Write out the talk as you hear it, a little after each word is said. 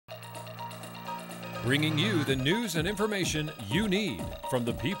bringing you the news and information you need from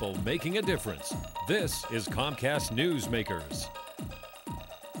the people making a difference. This is Comcast Newsmakers.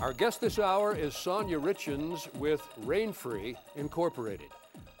 Our guest this hour is Sonia Richens with Rain-Free Incorporated.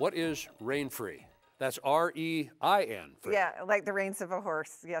 What is Rain-Free? That's R-E-I-N. Free. Yeah, like the reins of a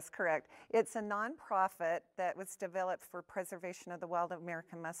horse. Yes, correct. It's a nonprofit that was developed for preservation of the wild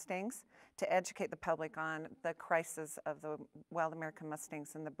American Mustangs to educate the public on the crisis of the wild American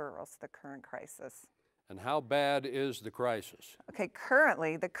Mustangs and the burros, the current crisis. And how bad is the crisis? Okay,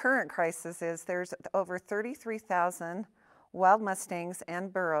 currently, the current crisis is there's over 33,000 wild Mustangs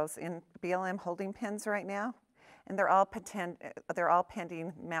and burros in BLM holding pens right now, and they're all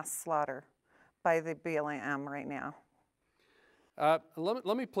pending mass slaughter by the BLM right now.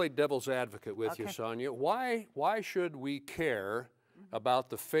 Let me play devil's advocate with you, Sonia. Why should we care about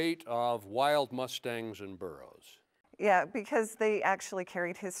the fate of wild Mustangs and burros? Yeah, because they actually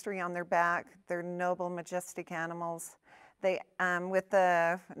carried history on their back. They're noble, majestic animals. They, with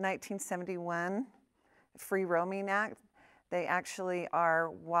the 1971 Free Roaming Act, they actually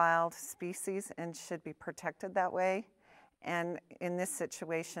are wild species and should be protected that way. And in this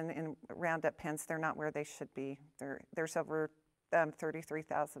situation, in roundup pens, they're not where they should be. There's over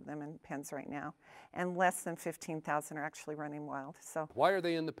 33,000 of them in pens right now, and less than 15,000 are actually running wild. So why are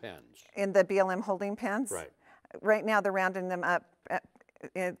they in the pens? In the BLM holding pens? Right. Right now, they're rounding them up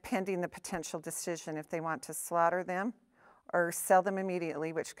pending the potential decision if they want to slaughter them or sell them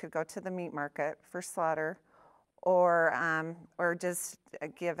immediately, which could go to the meat market for slaughter, or just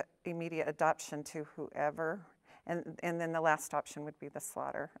give immediate adoption to whoever. And then the last option would be the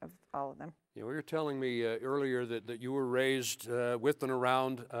slaughter of all of them. You were telling me earlier that you were raised with and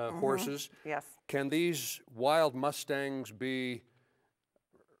around horses. Yes. Can these wild Mustangs be,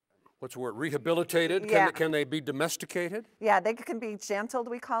 what's the word, rehabilitated? Yeah. Can they be domesticated? Yeah, they can be gentled,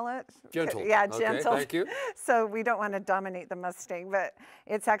 we call it. Gentled. Yeah, okay, gentled. Thank you. So we don't want to dominate the Mustang, but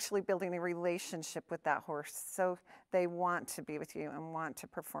it's actually building a relationship with that horse. So they want to be with you and want to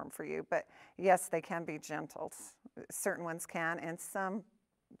perform for you. But yes, they can be gentled. Certain ones can, and some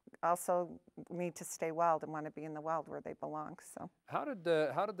also need to stay wild and want to be in the wild where they belong. So how did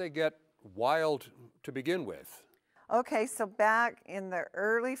they get wild to begin with? Okay, so back in the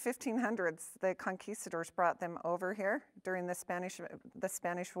early 1500s, the conquistadors brought them over here during the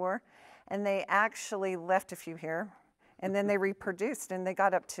Spanish War, and they actually left a few here, and then they reproduced, and they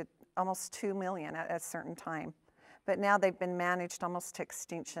got up to almost 2 million at a certain time. But now they've been managed almost to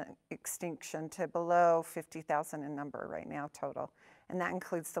extinction to below 50,000 in number right now total, and that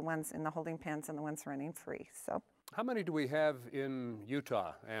includes the ones in the holding pens and the ones running free. So, how many do we have in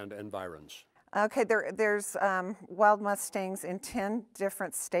Utah and environs? Okay, there's wild Mustangs in 10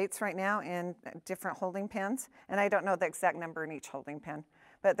 different states right now in different holding pens, and I don't know the exact number in each holding pen,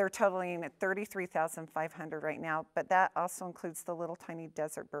 but they're totaling at 33,500 right now, but that also includes the little tiny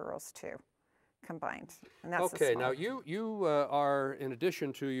desert burros too, combined. And that's okay, now you are, in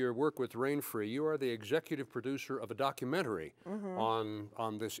addition to your work with Rain-Free, you are the executive producer of a documentary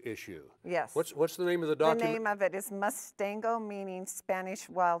on this issue. Yes. What's the name of the documentary? The name of it is Mestengo, meaning Spanish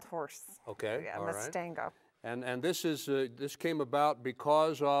wild horse. Okay, yeah, all Mestengo. Right. And this is this came about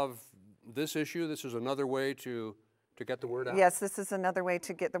because of this issue. This is another way to get the word out. Yes, this is another way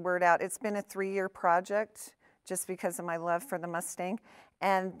to get the word out. It's been a 3-year project, just because of my love for the Mustang.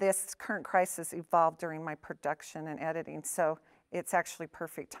 And this current crisis evolved during my production and editing. So it's actually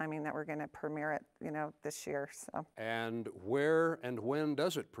perfect timing that we're going to premiere it, this year. So. And where and when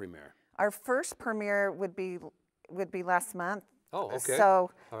does it premiere? Our first premiere would be last month. Oh, okay.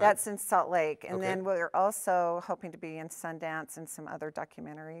 So right. That's in Salt Lake. And then we're also hoping to be in Sundance and some other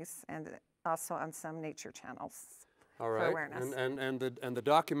documentaries, and also on some nature channels. All right. For awareness. And the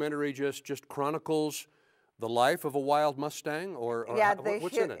documentary just chronicles the life of a wild Mustang, or yeah,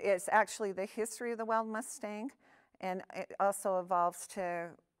 what's in it? It's actually the history of the wild Mustang, and it also evolves to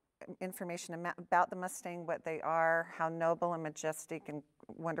information about the Mustang, what they are, how noble and majestic and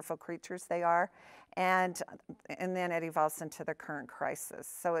wonderful creatures they are, and then it evolves into the current crisis.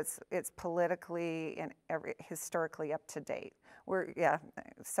 So it's politically and historically up to date.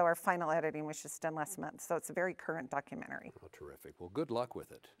 So our final editing was just done last month, so it's a very current documentary. Oh, terrific. Well, good luck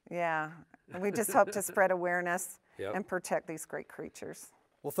with it. Yeah, and we just hope to spread awareness and protect these great creatures.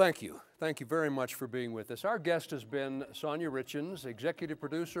 Well, thank you. Thank you very much for being with us. Our guest has been Sonia Richens, executive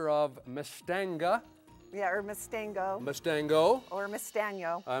producer of Mestengo. Yeah, or Mestengo. Mestengo. Or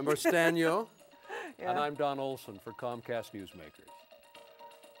Mestango. I'm Mestango. And I'm Don Olson for Comcast Newsmakers.